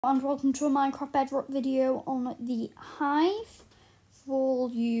And welcome to a Minecraft Bedrock video on the Hive. For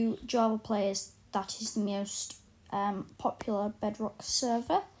all you Java players, that is the most popular Bedrock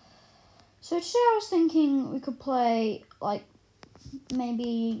server. So today I was thinking we could play like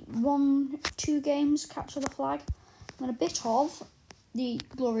maybe 1-2 games, Capture the Flag, and a bit of the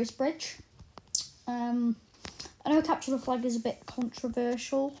Glorious Bridge. I know Capture the Flag is a bit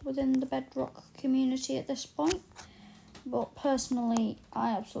controversial within the Bedrock community at this point. But personally,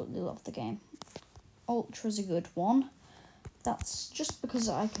 I absolutely love the game. Ultra's a good one. That's just because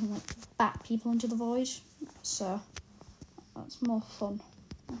I can bat people into the void. So that's more fun.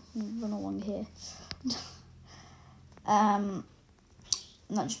 I can run along here. And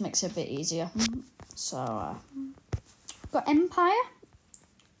that just makes it a bit easier. So got Empire,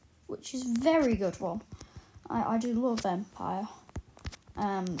 which is a very good one. I do love Empire.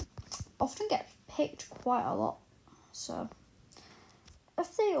 Often get picked quite a lot. So,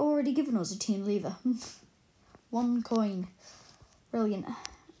 have they already given us a team leaver? 1 coin. Brilliant.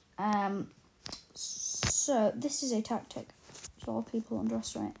 So, this is a tactic. Which a lot of people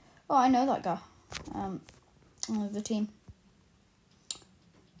underestimate. Oh, I know that guy. The team.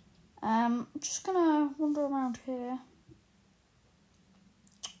 I'm just gonna wander around here.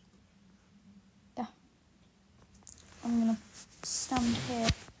 Yeah. I'm gonna stand here.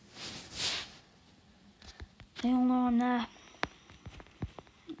 They all know I'm there.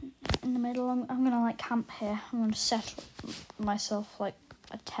 In the middle, I'm gonna like camp here. I'm gonna set myself like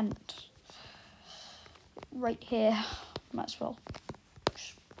a tent right here. Might as well.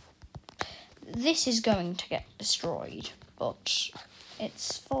 This is going to get destroyed, but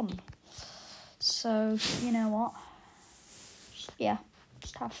it's fun. So you know what? Yeah,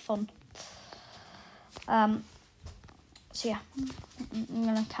 just have fun. So yeah, I'm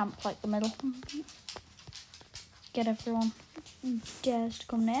gonna camp like the middle. Get everyone dares to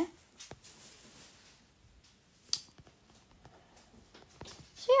come near.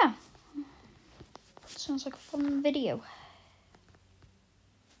 So yeah, sounds like a fun video.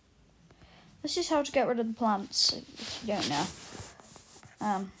 This is how to get rid of the plants, if you don't know.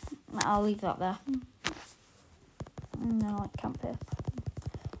 I'll leave that there. I'm gonna like camp here.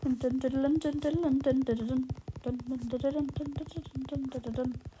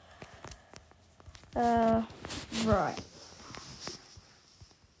 Right.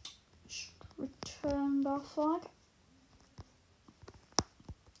 Returned our flag.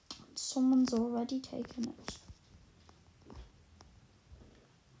 Someone's already taken it.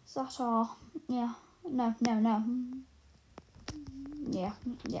 Is that all? Yeah. No. Yeah,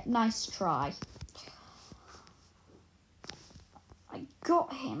 nice try. I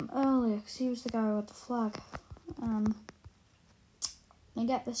got him earlier because he was the guy with the flag. I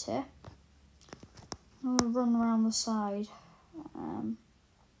get this here. I'm going to run around the side.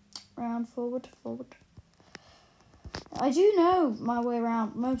 Round, forward. I do know my way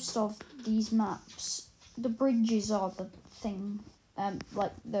around most of these maps. The bridges are the thing.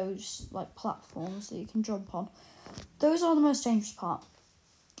 Like those like platforms that you can jump on. Those are the most dangerous part.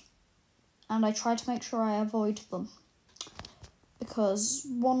 And I try to make sure I avoid them. Because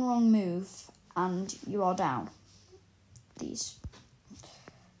one wrong move and you are down. These.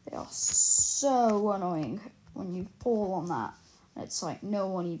 They are so annoying when you fall on that. It's like no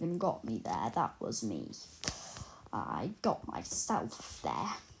one even got me there. That was me. I got myself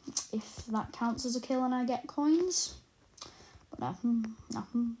there. If that counts as a kill and I get coins. But no,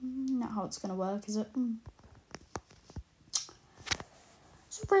 not how it's going to work, is it?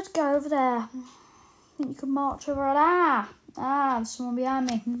 So bridge guy over there. I think you can march over it. There's someone behind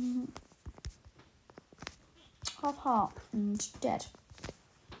me. Half heart and dead.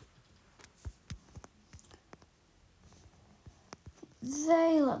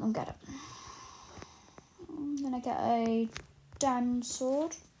 They let them get it. I'm gonna get a diamond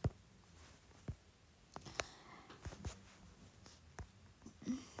sword.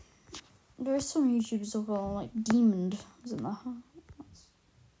 There is some YouTubers who call like demoned, isn't there?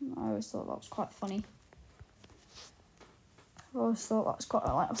 I always thought that was quite funny. I've always thought that was quite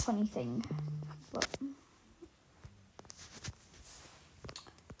like a funny thing. But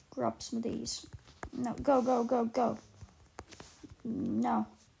grab some of these. No, go. No,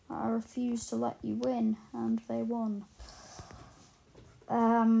 I refuse to let you win, and they won.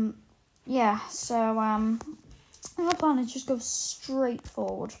 Yeah, so, my plan is just go straight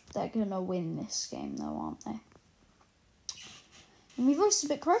forward. They're gonna win this game, though, aren't they? And my voice is a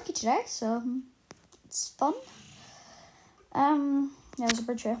bit croaky today, so it's fun. There's a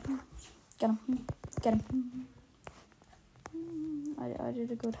bridge here. Get him. I did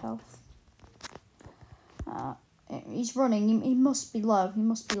a good health. He's running. He must be low. He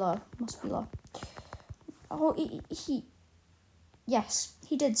must be low. Must be low. Oh, yes,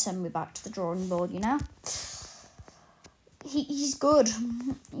 he did send me back to the drawing board, you know. He's good.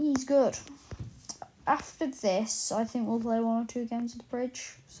 He's good. After this, I think we'll play 1 or 2 games of the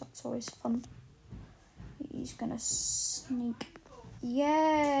bridge. So that's always fun. He's going to sneak.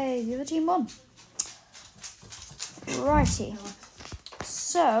 Yay, the other team won. Righty.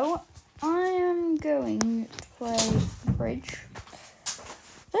 So, I am going to play bridge.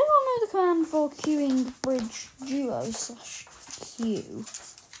 Does anyone know the command for queuing bridge duo / queue?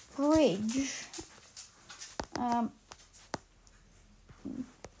 Bridge.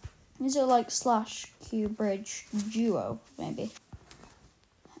 Is it like / queue bridge duo, maybe?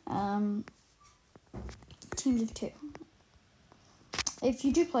 Teams of 2. If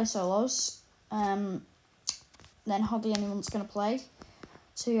you do play solos, then hardly anyone's going to play.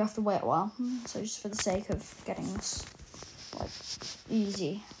 So you have to wait a while. So just for the sake of getting this like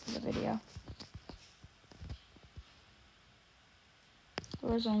easy for the video.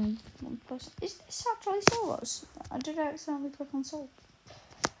 There's only one person. Is this actually solos? I did accidentally click on solo.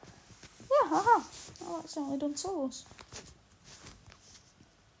 Yeah, haha. I've accidentally done solos.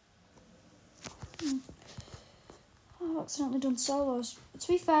 I've accidentally done solos. To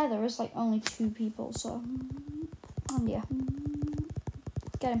be fair, there is like only 2 people, so and yeah.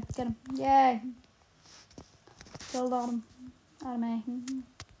 Get him. Yay. Killed Adam. Adam A.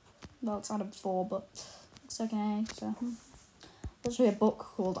 Well, it's Adam 4, but looks like an A, so. There's actually a book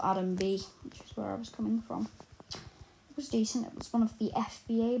called Adam B, which is where I was coming from. It was decent. It was one of the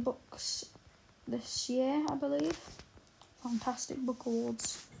FBA books this year, I believe. Fantastic Book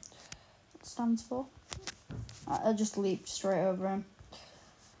Awards. It stands for. I just leaped straight over him.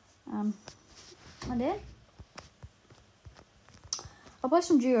 I did. I'll play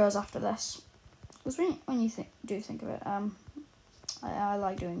some duos after this. Because when you think of it, I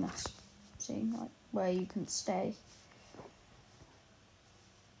like doing this. Seeing like where you can stay.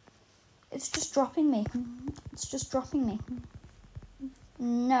 It's just dropping me. It's just dropping me.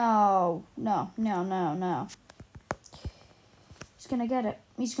 No. He's gonna get it.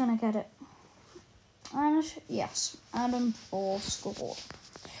 He's gonna get it. And yes, Adam 4 scored.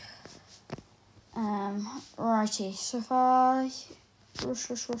 Righty. So if I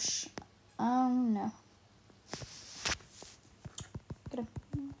rush. Oh no. Get him.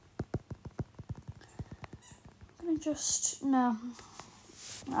 I'm gonna just no.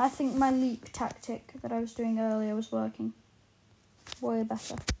 I think my leap tactic that I was doing earlier was working way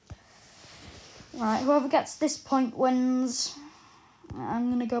better. Right, whoever gets this point wins. I'm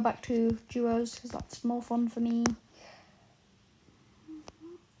going to go back to duos because that's more fun for me.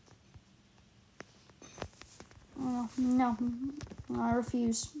 Oh, no, I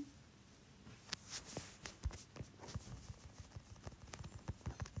refuse.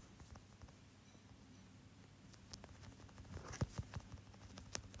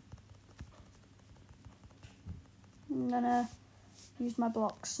 I'm gonna use my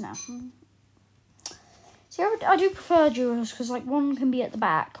blocks now. See, I do prefer duos because like one can be at the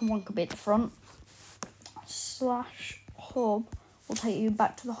back and one can be at the front. / hub will take you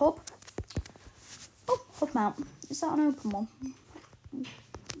back to the hub. Oh, hub mount. Is that an open one?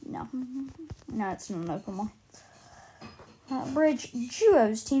 No, it's not an open one. Bridge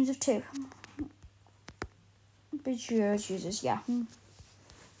duos, teams of 2. Bridge duos users, yeah,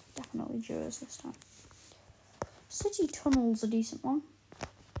 definitely duos this time. City Tunnel's a decent one.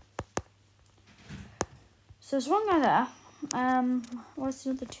 So there's one guy there. Where's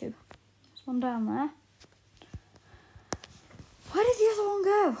the other 2? There's one down there. Where did the other one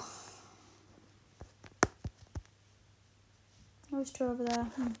go? Oh, there's 2 over there,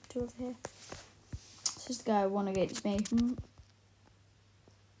 2 over here. This is the guy who won against me.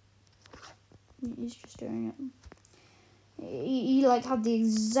 He's just doing it. He like had the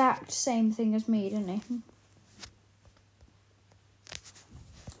exact same thing as me, didn't he?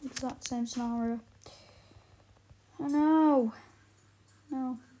 Exact same scenario. Oh no.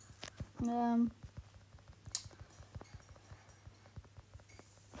 No.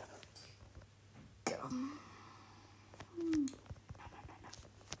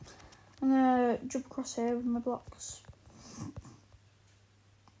 I'm gonna jump across here with my blocks.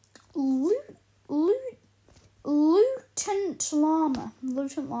 Lutant llama.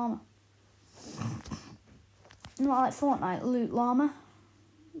 Not like Fortnite, loot llama.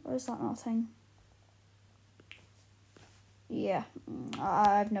 Or is that not a thing? Yeah,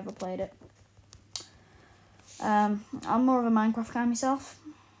 I've never played it. I'm more of a Minecraft guy myself.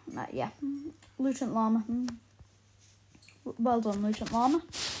 Yeah, Lutant llama. Well done, Lutant llama.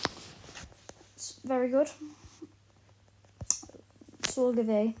 It's very good. So we'll give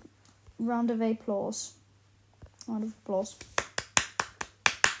a round of applause. Round of applause.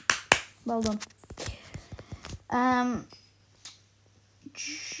 Well done.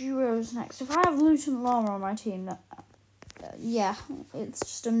 Duos next. If I have Luton Law on my team, yeah, it's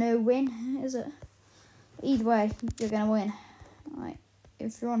just a no-win, is it? Either way, you're going to win. Like,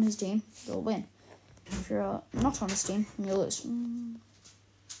 if you're on his team, you'll win. If you're not on his team, you'll lose. I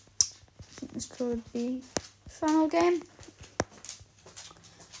think this could be final game.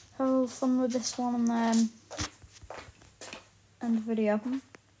 Have a little fun with this one and then end the video.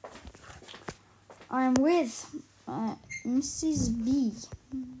 I am with Mrs. B.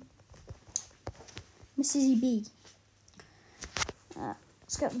 Mrs. B.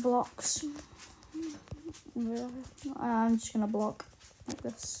 Let's get the blocks. I'm just going to block like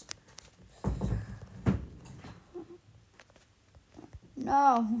this.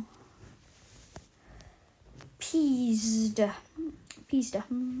 No. Peased.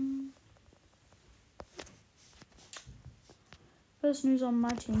 Person who's on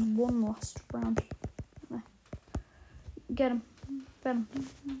my team won last round. Get him. Bet him.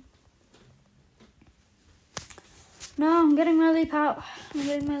 No, I'm getting my leap out. I'm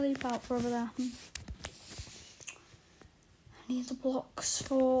getting my leap out for over there. I need the blocks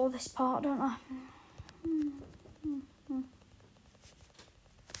for this part, don't I?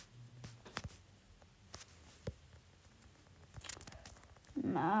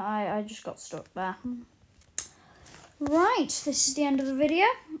 Nah, I just got stuck there. Right, this is the end of the video,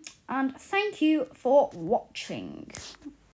 and thank you for watching.